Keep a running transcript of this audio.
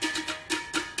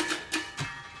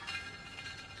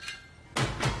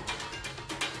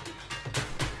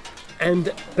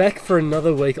And back for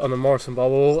another week on the Morrison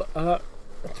Bobble.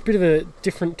 It's a bit of a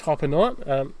different type of night.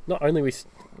 Not only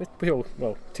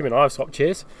well, Tim and I have swapped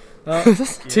chairs.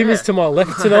 Tim is to my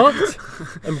left tonight,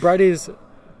 and Brad is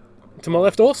to my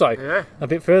left also. Yeah. A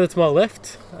bit further to my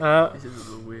left. This is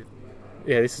a little weird.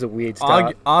 Yeah, this is a weird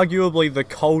start. Arguably the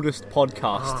coldest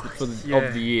podcast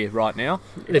of the year right now.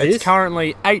 It's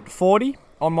currently 8:40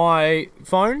 on my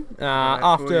phone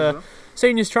after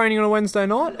seniors training on a Wednesday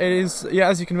night. It is,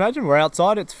 as you can imagine, we're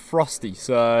outside. It's frosty,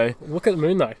 so... Look at the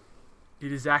moon, though.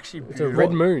 It is actually beautiful. It's a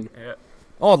red moon. Yeah.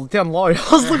 Oh, down low. I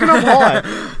was looking up high.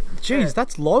 Jeez,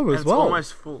 that's low as well. It's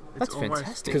almost full. That's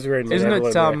fantastic. Because we're in Isn't it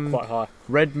quite high.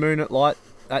 Red moon at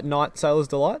night, sailor's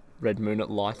delight? Red moon at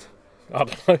light. I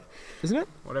don't know. Isn't it?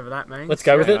 Whatever that means. Let's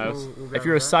go with it. We'll if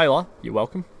you're a sailor, you're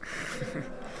welcome.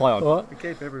 Play on. Right. We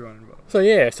keep everyone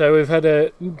involved. So we've had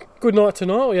a good night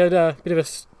tonight. We had a bit of a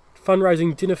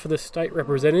fundraising dinner for the state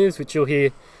representatives, which you'll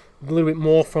hear a little bit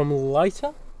more from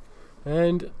later.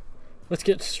 And let's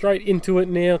get straight into it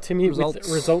now, Timmy, with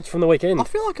results from the weekend. I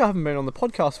feel like I haven't been on the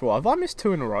podcast for a while. Have I missed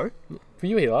 2 in a row?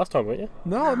 You were here last time, weren't you?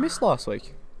 No, I missed last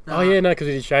week. Oh, yeah, no, because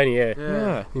we did Shaney,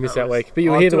 yeah. You missed that week. But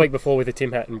you were here the week before with the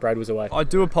Tim hat and Brad was away. I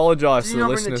do apologise to the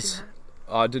listeners.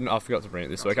 I forgot to bring it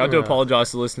this week. I do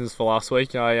apologise to the listeners for last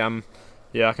week. I can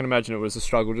imagine it was a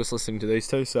struggle just listening to these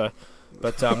two.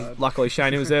 But luckily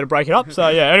Shaney was there to break it up. So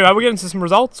yeah, anyway, we'll get into some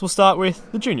results. We'll start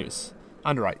with the juniors.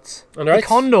 Under 8s. The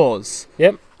Condors.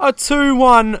 Yep. A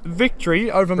 2-1 victory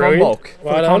over Monbulk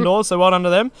for the Condors, so well done to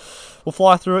them. We'll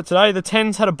fly through it today. The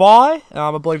 10s had a bye.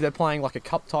 I believe they're playing like a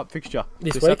cup-type fixture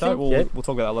this week. We'll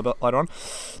talk about that a little bit later on.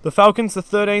 The Falcons, the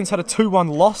 13s, had a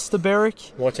 2-1 loss to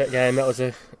Berwick. Watch that game. That was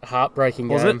a heartbreaking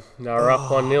game. Was it? They were up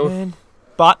 1-0.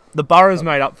 But the Boroughs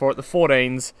made up for it. The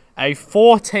 14s, a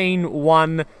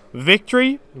 14-1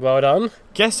 victory. Well done.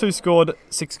 Guess who scored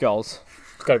 6 goals?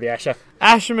 It's got to be Asher.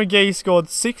 Asher McGee scored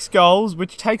 6 goals,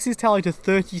 which takes his tally to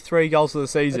 33 goals for the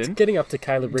season. It's getting up to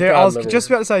Caleb Richard level. I was level. just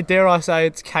about to say, dare I say,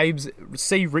 it's Cabe's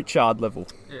C. Richard level.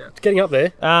 Yeah. It's getting up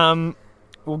there.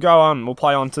 We'll go on. We'll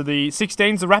play on to the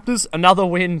 16s. The Raptors, another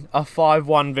win, a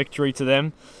 5-1 victory to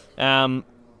them.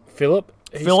 Philip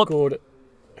scored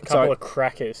a couple of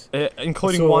crackers.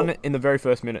 Including one in the very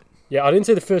first minute. Yeah, I didn't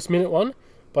see the first minute one,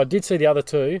 but I did see the other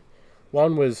two.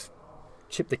 One was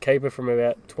chipped the keeper from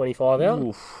about 25 out.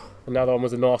 Oof. Another one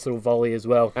was a nice little volley as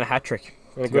well. And a hat-trick.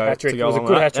 And a good hat-trick. It was a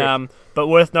good hat-trick. But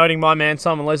worth noting, my man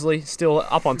Simon Leslie still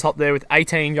up on top there with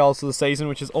 18 goals for the season,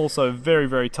 which is also very,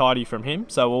 very tidy from him.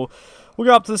 So we'll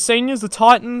go up to the seniors. The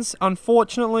Titans,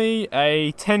 unfortunately,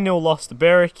 a 10-0 loss to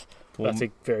Berwick. That's a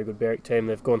very good Berwick team.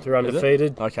 They've gone through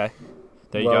undefeated. Okay.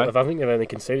 There you go. I think they've only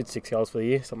conceded 6 goals for the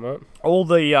year, something like that. All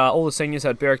the seniors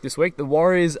had Berwick this week. The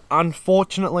Warriors,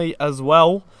 unfortunately, as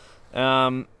well,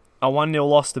 a 1-0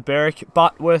 loss to Berwick.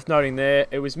 But worth noting there,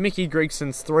 it was Mickey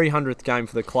Grigson's 300th game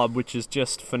for the club, which is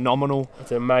just phenomenal.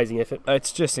 It's an amazing effort.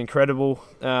 It's just incredible.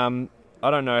 I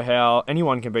don't know how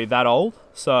anyone can be that old.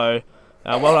 So,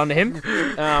 well done to him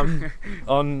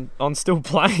on still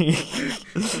playing.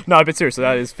 No, but seriously,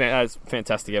 that is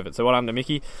fantastic effort. So well done to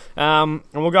Mickey. And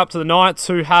we'll go up to the Knights,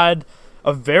 who had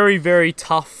a very, very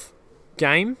tough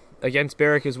game against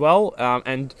Berwick as well.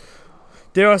 And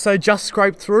dare I say, just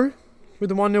scraped through with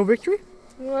the 1-0 victory.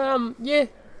 Yeah,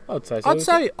 I'd say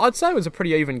so. I'd say it was a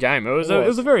pretty even game. It was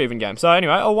a very even game. So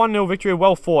anyway, a 1-0 victory,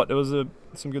 well fought. There was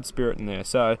some good spirit in there.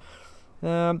 So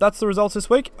that's the results this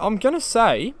week. I'm going to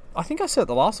say, I think I said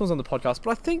the last one was on the podcast,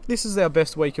 but I think this is our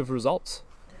best week of results.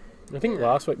 I think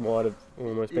last week might have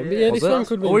almost been. But yeah, this one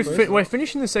could be. We're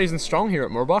finishing the season strong here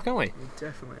at Moorabark, aren't we? We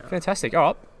definitely are. Fantastic. All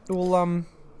right. Well,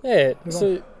 yeah,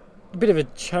 so a bit of a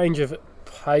change of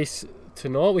pace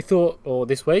tonight. We thought, or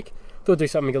this week, thought do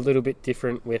something a little bit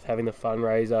different with having the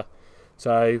fundraiser.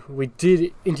 So we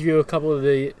did interview a couple of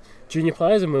the junior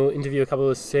players, and we'll interview a couple of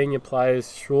the senior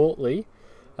players shortly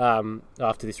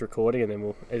after this recording, and then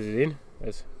we'll edit it in.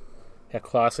 As how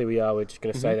classy we are, we're just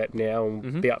going to say that now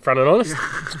and be upfront and honest.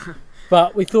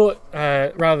 But we thought,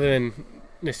 rather than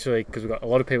necessarily, because we've got a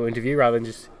lot of people to interview, rather than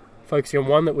just focusing on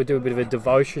one, that we'd do a bit of a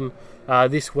devotion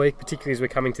this week, particularly as we're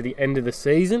coming to the end of the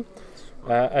season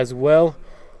as well.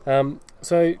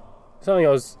 So something I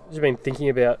was just been thinking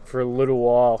about for a little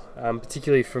while,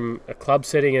 particularly from a club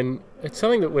setting, and it's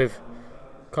something that we've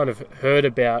kind of heard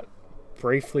about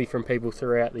briefly from people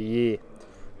throughout the year,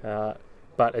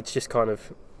 but it's just kind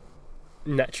of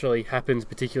naturally happens,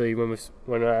 particularly when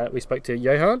we spoke to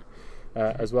Johan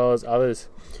as well as others.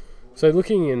 So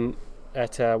looking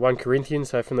at 1 Corinthians,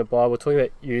 so from the Bible, talking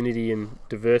about unity and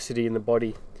diversity in the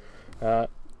body.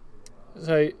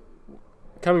 So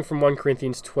coming from 1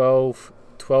 Corinthians 12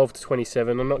 to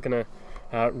 27, I'm not going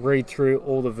to read through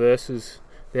all the verses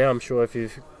there. I'm sure if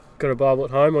you've got a Bible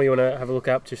at home or you want to have a look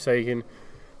up just so you can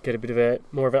get a bit of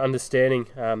more of an understanding,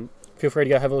 feel free to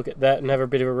go have a look at that and have a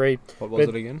bit of a read. What was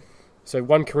it again? So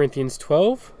 1 Corinthians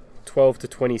 12 to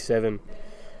 27.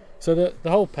 So the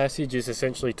whole passage is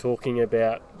essentially talking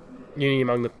about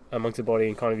unity amongst the body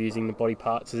and kind of using the body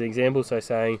parts as an example. So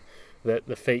saying that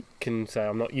the feet can say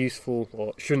I'm not useful,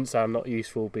 or shouldn't say I'm not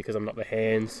useful because I'm not the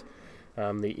hands.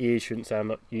 The ears shouldn't say I'm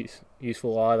not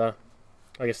useful either.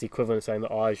 I guess the equivalent of saying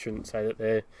the eyes shouldn't say that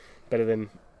they're better than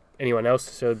anyone else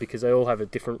necessarily, because they all have a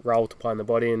different role to play in the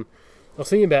body. And I was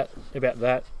thinking about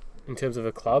that in terms of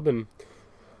a club and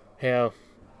how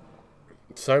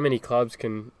so many clubs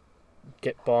can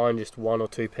get by on just one or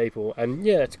two people. And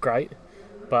yeah, that's great,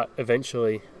 but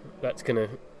eventually that's going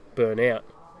to burn out.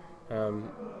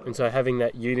 And so having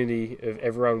that unity of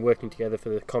everyone working together for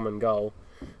the common goal,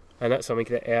 and that's something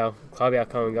that our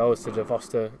common goal is to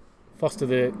foster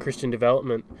the Christian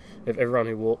development of everyone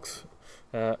who walks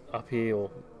up here,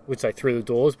 or would say through the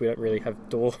doors. We don't really have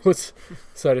doors,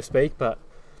 so to speak, but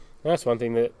that's one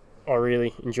thing that I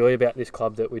really enjoy about this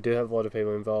club, that we do have a lot of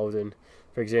people involved. And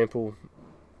for example,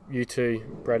 you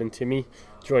two, Brad and Timmy,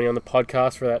 joining on the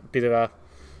podcast for that bit of a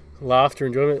laughter,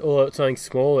 enjoyment. Although it's something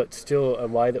small, it's still a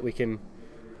way that we can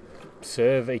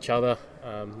serve each other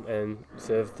and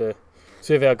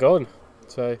serve our God.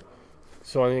 So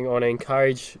I think I want to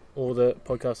encourage all the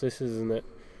podcast listeners, and that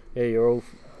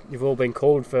you've all been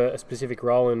called for a specific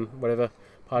role in whatever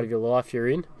part of your life you're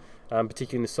in,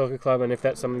 particularly in the soccer club. And if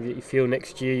that's something that you feel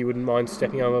next year you wouldn't mind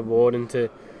stepping on board into,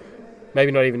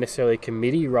 maybe not even necessarily a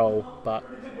committee role, but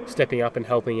stepping up and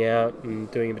helping out and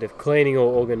doing a bit of cleaning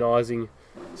or organising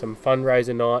some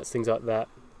fundraiser nights, things like that,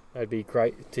 that'd be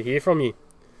great to hear from you.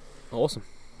 Awesome.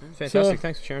 Fantastic.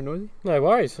 Thanks for sharing, Noisy. No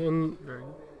worries. And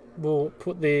we'll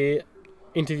put the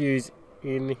interviews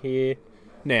in here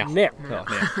now.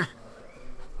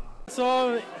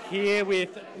 So I'm here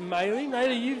with Maylee.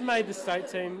 Maylee, you've made the state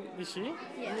team this year.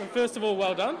 Yeah. First of all,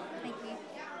 well done. Thank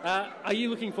you. Are you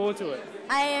looking forward to it?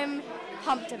 I am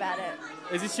pumped about it.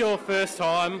 Is this your first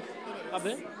time It is. up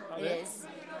there? It is.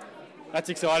 That's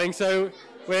exciting. So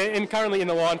we're currently in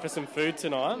the line for some food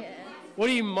tonight. Yeah. What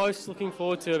are you most looking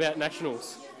forward to about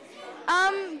Nationals?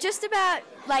 Just about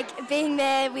being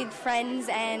there with friends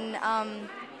and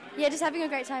just having a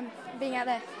great time being out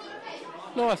there.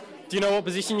 Nice. Do you know what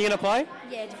position you're going to play?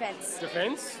 Yeah, defence.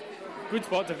 Defence. Good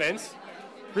spot, defence.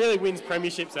 Really wins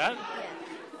premierships at.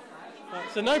 Yeah.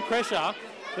 So no pressure,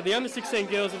 but the under-16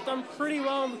 girls have done pretty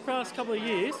well in the past couple of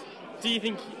years. Do you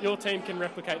think your team can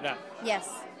replicate that? Yes,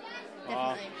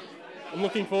 definitely. I'm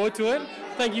looking forward to it.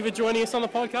 Thank you for joining us on the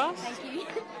podcast. Thank you.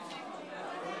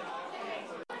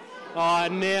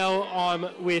 Now I'm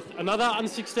with another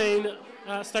under-16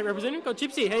 state representative called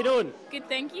Gypsy. How you doing? Good,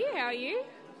 thank you. How are you?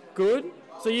 Good.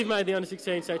 So you've made the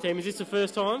under-16 state team. Is this the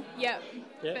first time? Yep.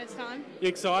 Yeah. First time. You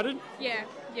excited? Yeah,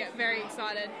 very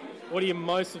excited. What are you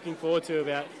most looking forward to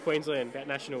about Queensland, about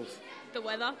Nationals? The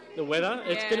weather. The weather?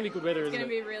 It's Yeah. going to be good weather, It's isn't going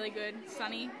to it? be really good.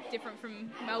 Sunny, different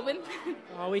from Melbourne.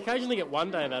 We occasionally get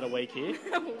one day of that a week here.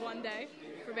 One day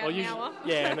for about an hour.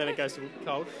 Yeah, and then it goes to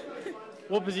cold.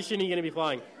 What position are you going to be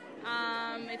playing?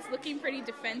 It's looking pretty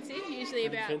defensive, usually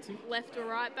about Defensive? left or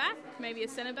right back, maybe a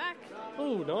centre back.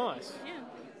 Oh, nice.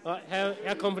 Yeah.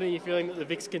 How confident are you feeling that the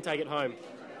Vics can take it home?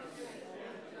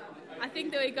 I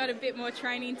think that we've got a bit more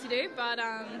training to do, but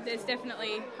there's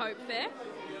definitely hope there.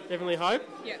 Definitely hope.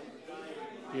 Yeah.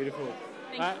 Beautiful.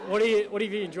 Thank you. What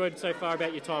have you enjoyed so far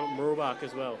about your time at Mooroolbark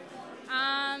as well?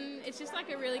 It's just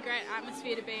a really great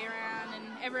atmosphere to be around, and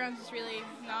everyone's just really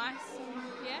nice.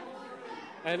 Yeah.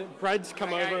 And Brad's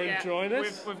come over and joined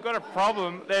us. We've got a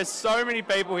problem. There's so many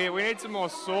people here. We need some more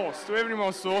sauce. Do we have any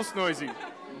more sauce, Noisy?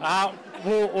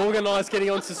 We'll organise getting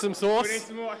onto some sauce. We need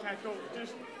some more. Okay, cool.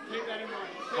 Just keep that in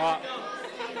mind.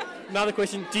 Another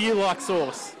question, do you like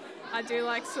sauce? I do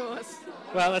like sauce.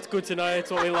 Well, that's good to know.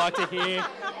 It's what we like to hear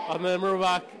on the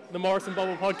Mooroolbark, the Morrison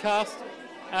Bobble podcast.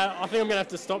 I think I'm going to have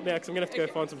to stop now because I'm going to have to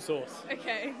go find some sauce.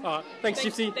 Okay. All right, thanks,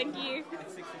 Gypsy. Thank you.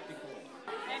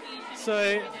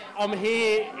 So I'm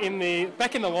here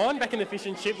back in the fish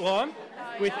and chip line,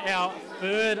 with our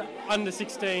third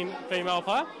under-16 female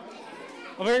player.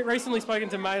 I've very recently spoken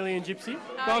to Maylee and Gypsy.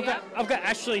 I've got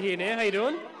Ashley here now. How you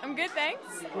doing? I'm good, thanks.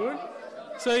 Good.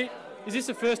 So, is this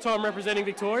the first time representing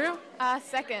Victoria?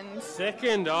 Second.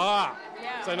 Second. Yeah.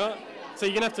 So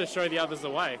you're gonna have to show the others the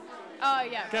way. Oh,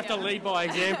 yeah. You have to lead by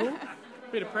example.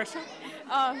 Bit of pressure.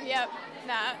 Oh, yep.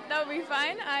 Nah, that'll be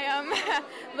fine. I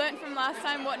learnt from last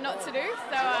time what not to do,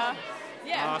 so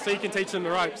yeah. So you can teach them the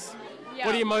ropes. Yeah.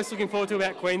 What are you most looking forward to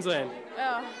about Queensland?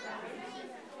 Oh,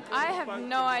 I have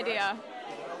no idea.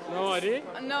 No idea?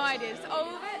 No idea. Just all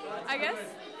of it. I guess.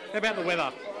 How about the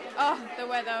weather? Oh, the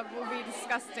weather will be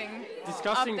disgusting.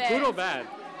 Disgusting, Up there. good or bad?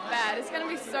 Bad. It's going to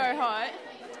be so hot.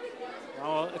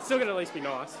 Oh, it's still going to at least be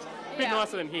nice. A bit Yeah.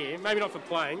 nicer than here. Maybe not for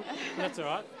playing, but that's all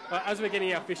right. As we're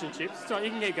getting our fish and chips, so you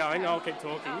can keep going. I'll keep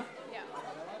talking.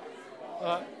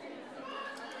 Yeah.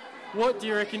 What do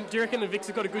you reckon? Do you reckon the Vics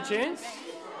have got a good chance?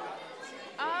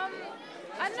 I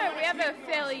don't know. We have a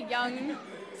fairly young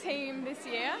team this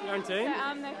year. Young team?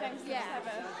 So, no thanks. Yeah. Have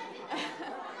a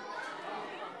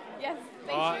yes,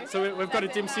 thank All you. right, so we've got a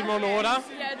That's dim it. sim on order.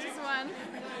 Yeah, just one.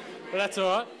 But that's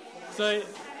all right. So,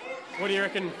 what do you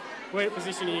reckon? What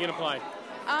position are you going to play?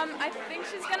 I think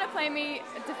she's going to play me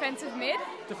defensive mid.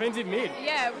 Defensive mid.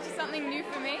 Yeah, which is something new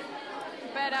for me.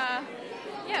 But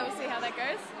yeah, we'll see how that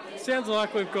goes. Sounds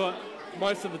like we've got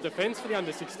most of the defence for the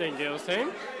under-16 girls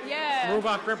team. Yeah.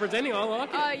 Mulbach representing. I like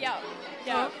it. Oh, yeah.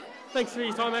 Yeah. Thanks for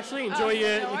your time, Ashley. Enjoy Oh,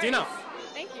 your no dinner. worries.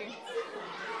 Thank you.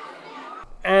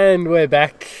 And we're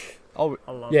back. Oh,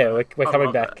 Yeah, we're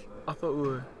coming back. I thought we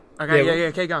were. Okay, Yeah,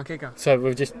 yeah, keep going. So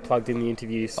we've just plugged in the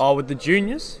interviews. oh, with the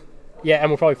juniors? Yeah, and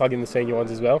we'll probably plug in the senior ones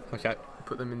as well. Okay.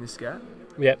 Put them in this gap.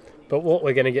 Yep. But what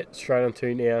we're going to get straight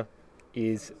onto now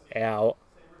is our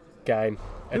game.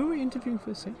 Who are we interviewing for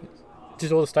the seniors?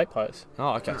 Just all the state players.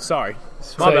 Oh, okay. Sorry.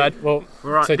 So, My bad. Well,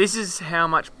 Right, So- this is how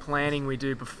much planning we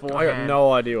do I beforehand. got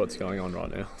no idea what's going on right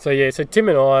now. so Tim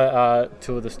and I are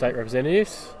two of the state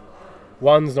representatives.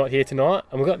 One's not here tonight,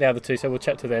 and we've got the other two, so we'll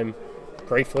chat to them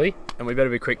briefly. And we better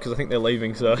be quick because I think they're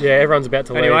leaving, so... Yeah, everyone's about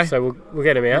to Anyway. leave, so we'll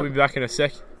get them We'll out. be back in a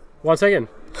sec. 1 second.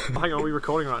 Hang on, are we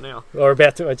recording right now? Or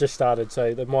about to, I just started,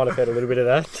 so they might have had a little bit of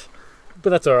that.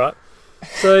 But that's all right.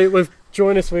 So we've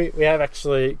joined us, we have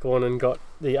actually gone and got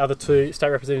the other two state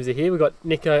representatives are here. We've got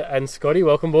Nico and Scotty.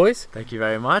 Welcome, boys. Thank you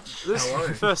very much. This is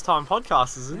the first time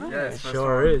podcast, isn't it? Yeah, it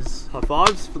sure is. High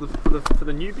fives for the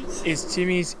newbies. Is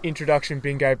Timmy's introduction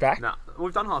bingo back? No,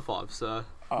 we've done high fives, so...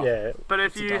 Oh. Yeah. But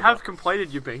if you have completed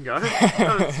your bingo, I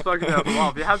haven't spoken about it for a while.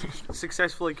 If you have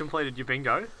successfully completed your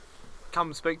bingo,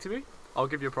 come speak to me. I'll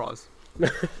give you a prize.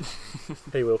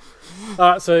 He will.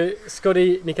 All right, so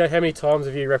Scotty, Nico, how many times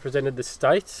have you represented the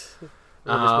state?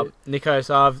 Nico,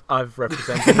 so I've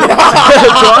represented.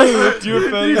 Do you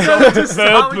refer to yourself as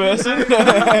third person?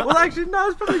 Well, actually, no,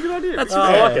 it's probably a good idea. That's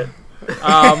I like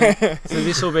it. So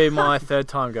this will be my third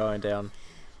time going down.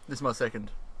 This is my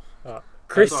second.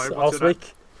 Chris, Sorry, I'll what's your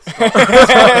speak.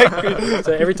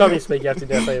 So every time you speak, you have to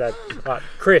now say that. All right,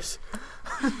 Chris.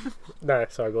 No,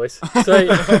 sorry, boys. So,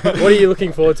 what are you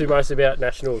looking forward to most about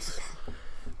nationals?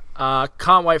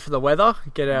 Can't wait for the weather.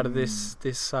 Get out of this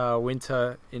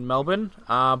winter in Melbourne.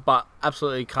 But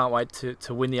absolutely can't wait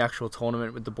to win the actual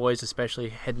tournament with the boys, especially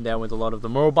heading down with a lot of the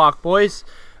Moorbark boys.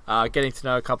 Getting to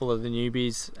know a couple of the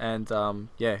newbies and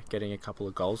getting a couple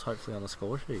of goals hopefully on the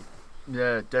score sheet.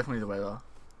 Yeah, definitely the weather.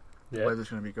 The Yeah. weather's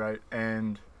going to be great,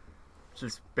 and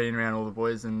just being around all the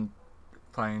boys and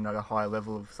playing at a high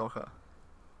level of soccer.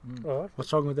 All right.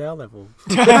 What's wrong with our level?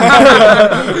 That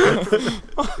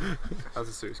was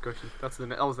a serious question. That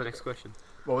was the next question.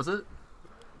 What was it?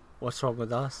 What's wrong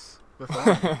with us? We're fine.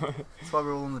 That's why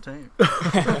we're all on the team.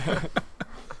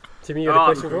 Timmy, you got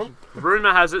a question for him?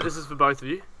 Rumour has it, this is for both of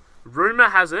you. Rumour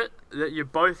has it that you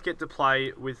both get to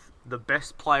play with the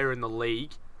best player in the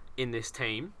league in this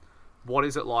team. What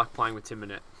is it like playing with Tim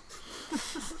Burnett?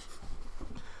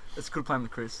 It's good playing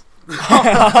with Chris.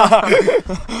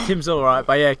 Tim's all right,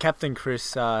 but yeah, Captain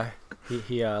Chris,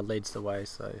 he leads the way.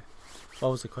 So, what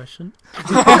was the question?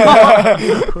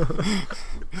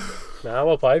 No,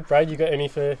 well played. Brad, you got any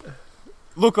for...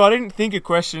 Look, I didn't think of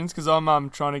questions because I'm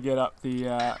trying to get up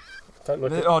the... Don't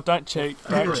look at... don't cheat.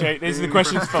 Don't cheat. These are the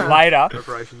questions for later.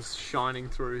 Preparation's shining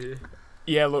through here.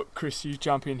 Yeah, look, Chris, you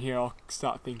jump in here. I'll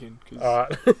start thinking. All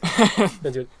right.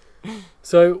 That's good.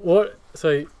 So,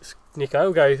 Nico,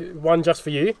 we'll go one just for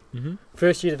you. Mm-hmm.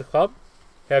 First year to the club.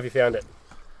 How have you found it?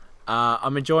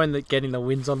 I'm enjoying getting the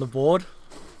wins on the board.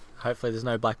 Hopefully there's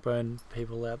no Blackburn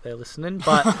people out there listening.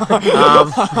 But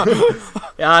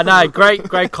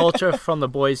great culture from the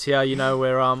boys here. You know,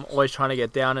 we're always trying to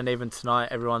get down, and even tonight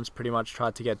everyone's pretty much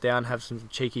tried to get down, have some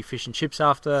cheeky fish and chips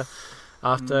after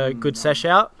a good sesh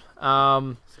out.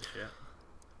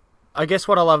 I guess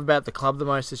what I love about the club the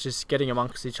most is just getting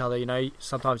amongst each other. You know,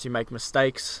 sometimes you make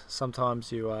mistakes,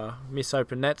 sometimes you miss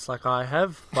open nets like I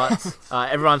have, but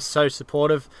everyone's so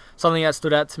supportive. Something that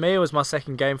stood out to me, it was my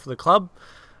second game for the club,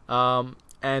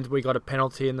 and we got a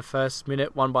penalty in the first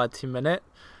minute, won by Tim Burnett.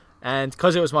 And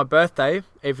because it was my birthday,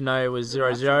 even though it was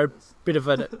 0-0, bit of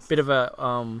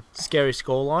a scary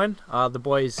scoreline. The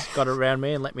boys got it around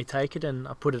me and let me take it, and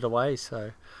I put it away.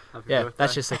 So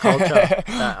that's just the culture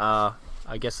that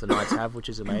I guess the Knights have, which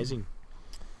is amazing.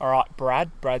 All right,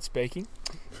 Brad speaking.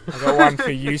 I got one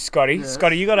for you, Scotty. Yeah.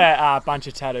 Scotty, you got a bunch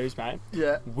of tattoos, mate.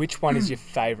 Yeah. Which one is your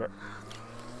favourite?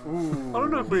 Ooh. I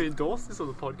don't know if we endorse this on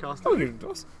the podcast. Oh, you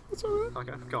endorse. That's all right.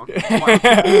 Okay, go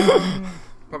on.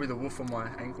 Probably the wolf on my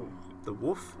ankle. The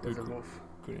wolf? There's a wolf.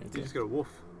 Good You answer. just got a wolf.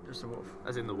 Just a wolf.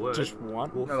 As in the word. Just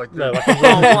one. No, like No, the, like a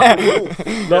Oh, like a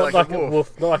wolf. not like like a a wolf.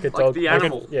 wolf, not like a Like dog. the Like a-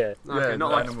 animal. yeah. Okay, Yeah, not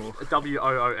the like animal.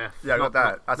 WOOF. Yeah, I got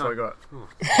that. That's what I got.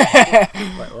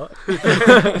 Wait, what?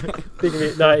 Think of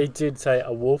it. No, he did say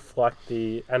a wolf like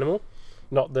the animal,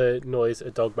 not the noise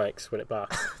a dog makes when it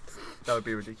barks. That would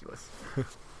be ridiculous.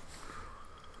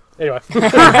 Anyway.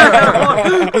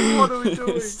 What are we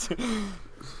doing?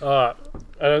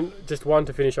 Alright, just one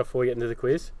to finish off before we get into the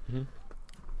quiz. Mhm.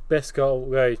 Best goal,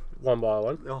 we'll go one by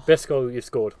one. Oh. Best goal you've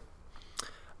scored.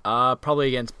 Probably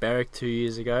against Berwick 2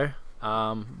 years ago.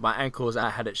 My ankles, I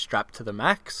had it strapped to the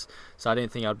max, so I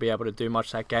didn't think I'd be able to do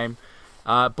much that game.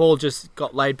 Ball just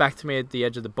got laid back to me at the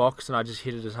edge of the box, and I just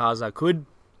hit it as hard as I could,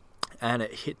 and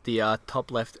it hit the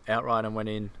top left outright and went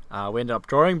in. We ended up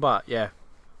drawing, but yeah,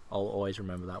 I'll always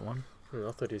remember that one. I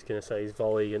thought he was going to say his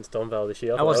volley against Donvale this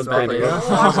year. I That thought wasn't was bad pretty either.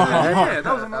 good. Yeah,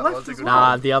 that was on the That left was a as good well.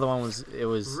 Nah, the other one was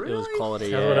Really? quality.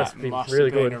 The other one Yeah, has been Must really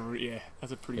have been good.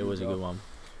 that's a pretty it was a goal. good one.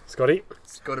 Scotty,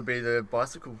 It's got to be the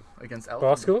bicycle against Eltham.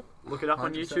 bicycle? Look it up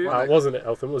on 100%. YouTube. Why? It wasn't at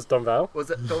Eltham, it was Donvale. Was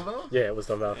it Donvale? Yeah, it was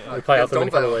Donvale. Yeah. We play Against Eltham in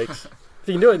a couple of Donvale. weeks. If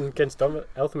you can do it against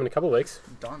Eltham in a couple of weeks,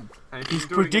 Done. And if He's you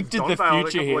do it against predicted the Donvale in a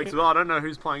future couple here. Weeks, well, I don't know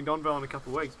who's playing Donvale in a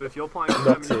couple of weeks, but if you're playing them,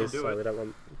 Knox you can is, do so we it. don't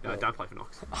want... No, don't play for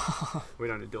Knox. We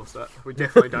don't endorse that. We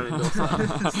definitely don't endorse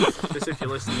that. Just if you're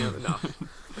listening out no.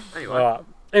 Anyway. Alright.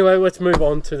 Anyway, let's move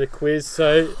on to the quiz.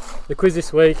 So, the quiz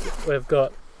this week, we've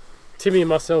got Timmy and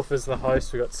myself as the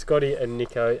host. We've got Scotty and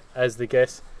Nico as the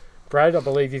guests. Brad, I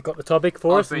believe you've got the topic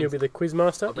for I've us, and been- you'll be the quiz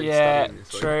master. I've been Yeah, studying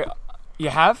this week. true. You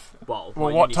have? Well,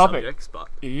 Well, my what uni topic? subjects, but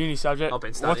Your uni subject? I've been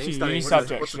What's studying- your studying. uni What's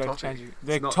subject? what's the Should I topic? change it? It's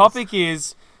The not- topic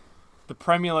is the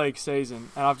Premier League season,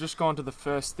 and I've just gone to the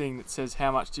first thing that says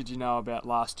how much did you know about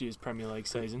last year's Premier League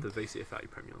season? the VCFA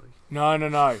Premier League. No, and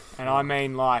I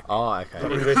mean like Oh, okay.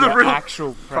 English, the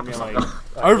actual Premier League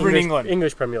over in England.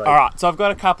 English Premier League. All right, so I've got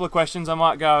a couple of questions. I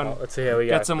might go and Oh, let's see how we go.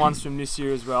 get some ones from this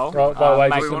year as well. Right, by the way,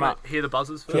 make Do we them want up. to hear the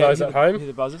buzzers For first? those hear at the- home, hear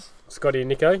the buzzers. Scotty and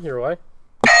Nico, you're away.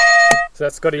 So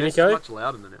that's Scotty and It's Nico. much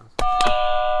louder than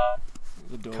ours.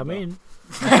 The doorbell. Come in.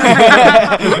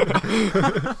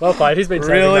 Well played. He's been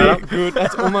saving Really that up. good.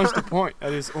 That's almost a point.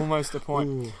 That is almost a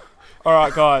point. All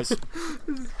right, guys.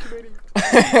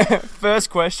 First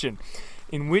question.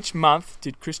 In which month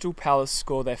did Crystal Palace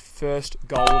score their first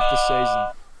goal of the season?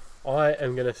 I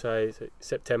am going to say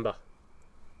September.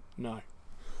 No.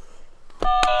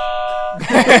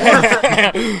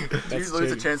 Do you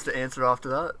lose a chance to answer after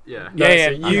that? Yeah. No, Yeah,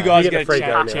 so you guys you get the free a go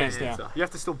now. chance now. You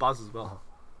have to still buzz as well.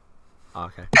 Oh,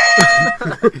 okay.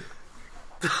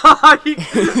 You-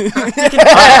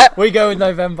 We go in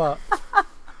November.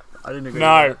 I didn't agree.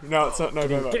 No, with no, it's not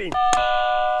November. Get in.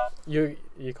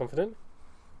 You confident?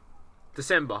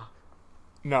 December.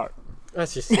 No.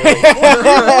 That's just silly.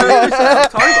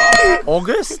 October.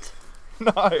 August?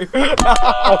 No.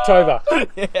 October.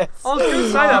 Yes. I was going to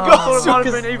say that, but I thought it might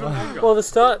have been even longer. Well,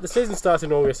 the season starts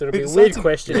in August. It'll be a It weird starts in-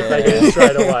 question if they get it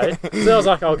straight away. So I was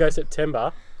like, I'll go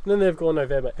September. And then they've gone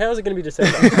November. How is it going to be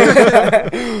December?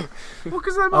 Well,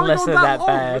 because they might Unless have they're gone that long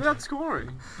bad. without scoring.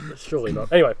 Surely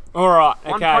not. Anyway, All right.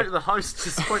 One Okay. point to the host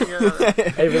just pointing out.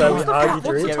 even though we What's the argued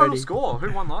total during, score?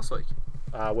 Who won last week?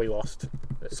 we lost.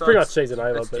 It's So pretty much it's- season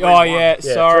over. it's But three- Oh 3-1. yeah,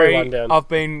 Yeah, sorry. 3-1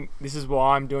 down. This is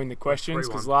why I'm doing the questions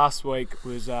because 3-1. last week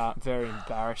was very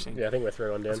embarrassing. yeah, I think we're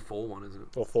 3-1 It's down. 4-1, isn't it?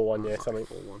 Or 4-1, yeah, something.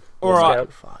 4-1. All Lost right.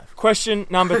 count. 5. Question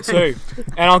number 2,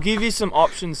 and I'll give you some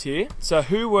options here. So,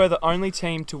 who were the only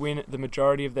team to win the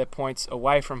majority of their points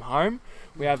away from home?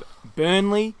 We have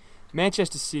Burnley,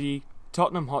 Manchester City,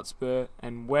 Tottenham Hotspur,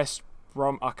 and West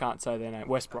Brom. I can't say their name.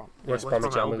 West Brom. West Brom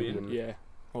Bromwich Albion. Albion. Yeah,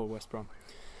 or West Brom.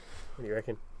 What do you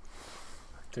reckon?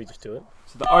 Do we just do it?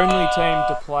 So the only team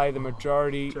to play the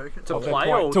majority Joking? To of their play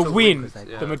point- or to to win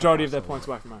Yeah. the majority of their points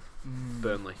away from home.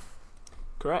 Burnley.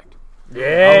 Correct.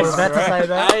 Yes! I was about to say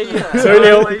that.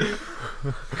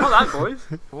 2-0. Come on, boys.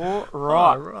 All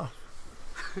right.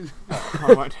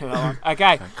 I won't do that one.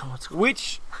 Okay.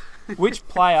 Which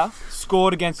player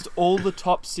scored against all the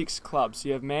top 6 clubs?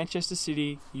 You have Manchester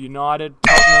City, United,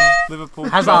 Tottenham, Liverpool,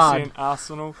 Hazard. Chelsea, and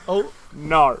Arsenal. Oh.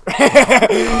 No.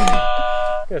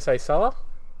 I'm going to say Salah.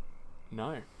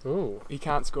 No. Ooh. He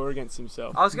can't score against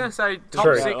himself. I was going to say top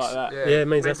True. 6. Like that. Yeah, it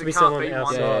means it has to be can't someone be one-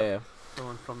 outside. Yeah.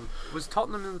 Someone from. Was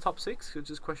Tottenham in the top 6?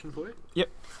 Just a question for you. Yep.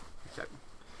 Okay.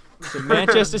 So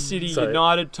Manchester City, So,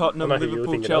 United, Tottenham, I know who you were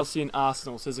Liverpool, thinking Chelsea, and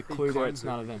Arsenal. So there's a clue there. claims It's it.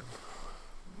 none of them.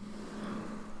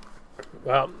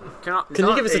 Well, Can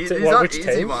you give us which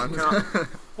team?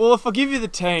 Well, if I give you the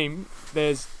team,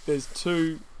 there's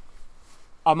two.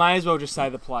 I may as well just say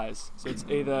the players. So it's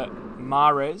either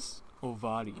Mahrez or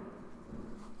Vardy.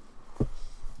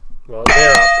 Well,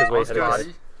 they're up because we had a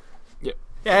Vardy.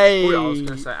 Hey! I was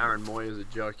going to say Aaron Moy as a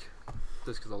joke,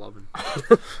 just because I love him.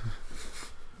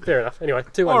 Fair enough. Anyway,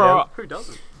 2-1 All down. right. Who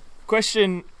doesn't?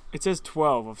 Question. It says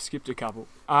 12. I've skipped a couple.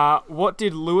 What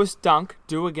did Lewis Dunk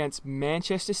do against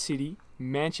Manchester City,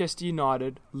 Manchester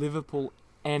United, Liverpool,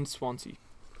 and Swansea?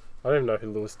 I don't even know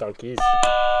who Lewis Dunk is.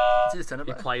 Is he a centre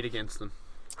He back? played against them.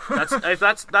 If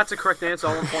that's a correct answer,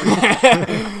 I want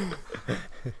points.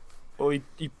 Well,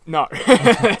 no,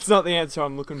 that's not the answer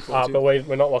I'm looking for. But we're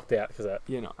not locked out because of that.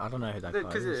 You know, I don't know who that guy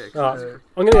is. I'm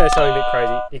going to go something a bit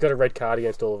crazy. He got a red card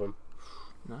against all of them.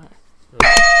 no,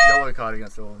 Yellow card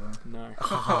against all of them. no.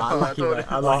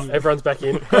 Everyone's back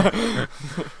in.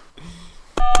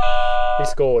 He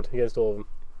scored against all of them.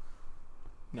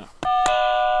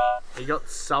 He got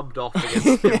subbed off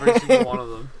against every single one of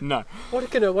them. No. What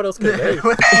else can it be?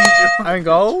 Own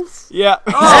goals? Yeah.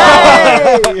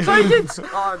 Hey! So he did.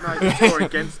 Oh no, he did score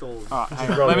against all of them. All right,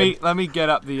 hang on. Let me get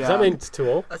up the. Does that mean it's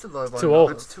 2-all? That's a low line. 2-all.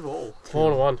 It's 2-all.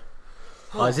 4-1.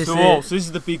 Oh, is this 2-all. it? So this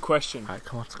is the big question. Alright,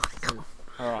 come on.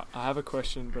 All right, I have a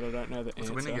question, but I don't know the What's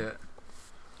answer. winning it?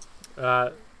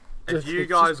 If you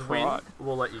guys win,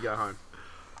 we'll let you go home.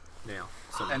 Now.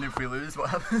 So And if we lose, what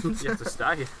happens? you have to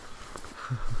stay.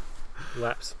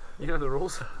 Laps. You know the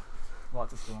rules. Right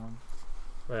to storm.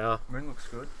 Yeah. Moon looks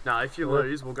good. No, if you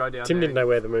lose, we'll go down Tim there. didn't know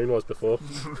where the moon was before.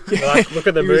 Like, look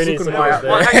at the moon. He's looking Well,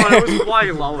 there. hang on, it was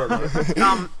way lower though.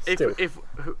 Still.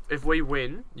 If we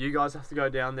win, you guys have to go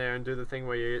down there and do the thing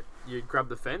where you grab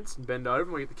the fence and bend over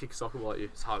and we get to kick a soccer ball at you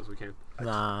as hard as we can.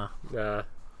 Nah. Nah,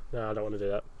 I don't want to do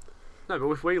that. No, but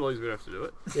if we lose, we don't have to do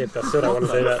it. Yeah, I still don't want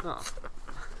to do that. No.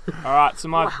 All right, so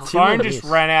my Tim, phone what just is?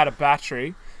 ran out of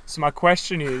battery. So my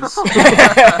question is,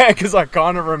 because I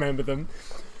kind of remember them,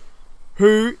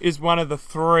 who is one of the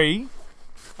three?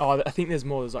 Oh, I think there's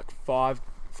more. There's like five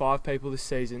people this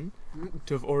season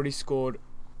to have already scored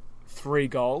 3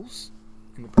 goals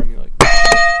in the Premier League.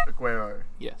 Aguero.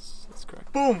 Yes, that's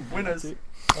correct. Boom! Winners.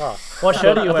 Oh, What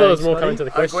shirt are I you thought wearing, there was more Scotty? coming to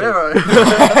the question.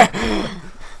 Aguero.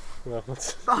 Well,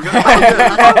 that's- I've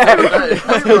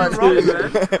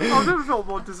never felt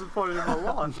more disappointed in my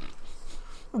life.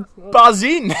 Buzz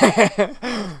in.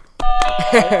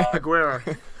 Aguero.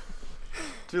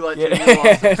 Too late. Yeah.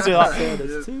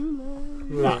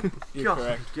 yeah. You're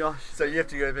correct. Gosh. So you have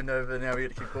to go bend over now. We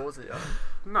get to kick balls at you.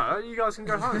 No, you guys can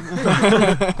go home.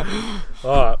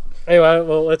 Alright. Anyway,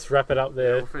 well, let's wrap it up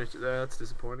there. We'll finish it there. That's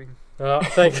disappointing.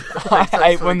 Thank I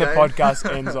hate for when the the game. podcast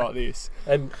ends like this.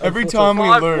 And Every time we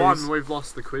 5-1, lose, we've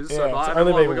lost the quiz Yeah, so it's far.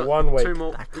 only been We've got 1 week. Two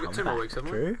more, That we've got 2 more weeks,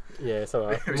 haven't we? True. Yeah, it's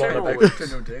alright. Two Not more a big- weeks.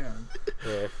 2-0 down.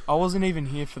 Yeah. I wasn't even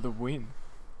here for the win.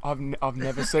 I've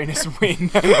never seen us win.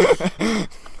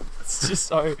 It's just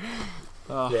so.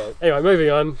 Yeah. Anyway, moving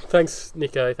on. Thanks,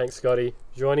 Nico. Thanks, Scotty,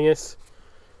 for joining us.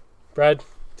 Brad,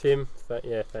 Tim.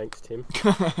 Thanks, Tim.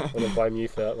 I'm going to blame you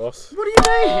for that loss. What do you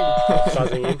mean?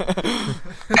 Buzzing in.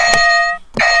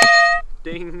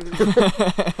 Ding.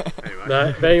 Anyway,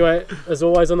 No, but anyway, as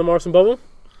always on the Morrison Bobble.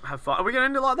 have fun. Are we going to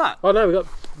end it like that? Oh no, we got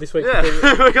this week. Yeah,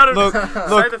 we got to Look,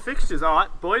 say the fixtures. All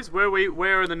right, boys.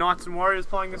 Where are the Knights and Warriors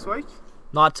playing this week?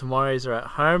 Knights and Warriors are at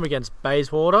home against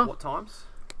Bayswater. What times?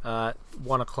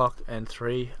 1 o'clock and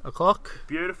 3 o'clock.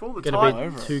 Beautiful. The Gonna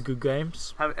Titans. be 2 good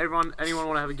games. Have anyone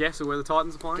want to have a guess of where the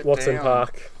Titans are playing? Watson Damn.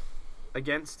 Park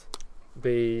Against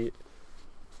be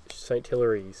St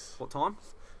Hilary's. what time?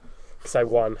 Say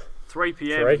 1. 3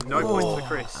 p.m. 3? No points for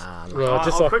Chris. Well, I'll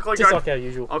just quickly like go- like our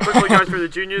usual. I'll quickly go through the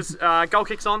juniors. Goal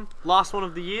kicks on. Last one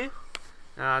of the year.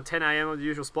 10 a.m. on the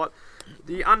usual spot.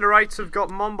 The under 8s have got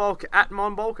Monbulk at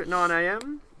 9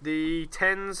 a.m. The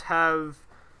 10s have.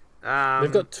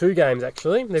 They've got 2 games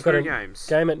actually. They've got 2 a games.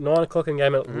 game at 9 o'clock and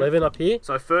game at 11 up here.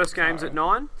 So first game's at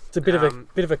 9. It's a bit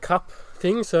of a cup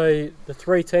thing. So the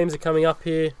 3 teams are coming up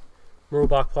here.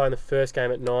 Mooroolbark playing the first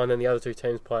game at 9, and the other 2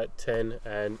 teams play at 10,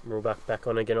 and Mooroolbark back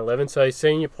on again at 11. So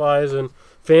senior players and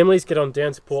families get on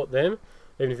down, support them,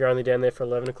 even if you're only down there for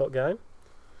 11 o'clock game.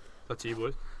 That's you,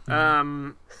 boys.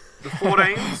 The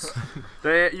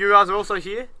 14s, you guys are also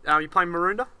here. You're playing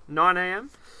Maroondah, 9 a.m.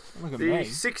 Look at The me.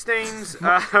 16s,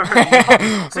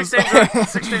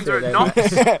 16s are at Knox.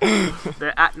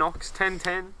 They're at Knox,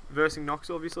 10-10 versus Knox,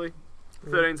 obviously.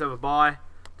 13s have a bye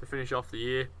to finish off the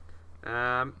year.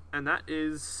 And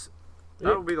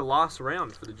that'll be the last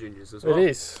round for the juniors as well. It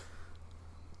is.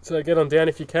 So get on down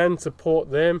if you can, support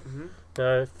them. Mhm.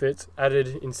 If it's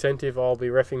added incentive, I'll be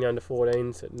reffing the under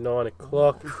 14s at 9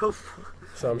 o'clock.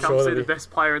 So I'm Come sure see they'll the be, best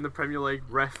player in the Premier League,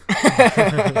 ref.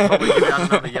 Probably give out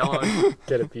another yellow.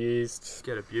 get abused.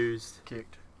 Get abused.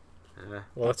 Kicked.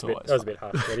 Well, That's that was always a bit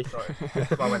harsh, Eddie. Sorry,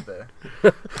 if I went there.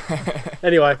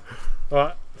 Anyway, all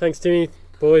right. Thanks, Timmy.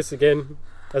 Boys, again,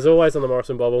 as always on the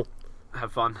Morrison Bobble.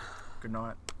 Have fun. Good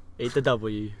night. Eat the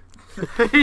W.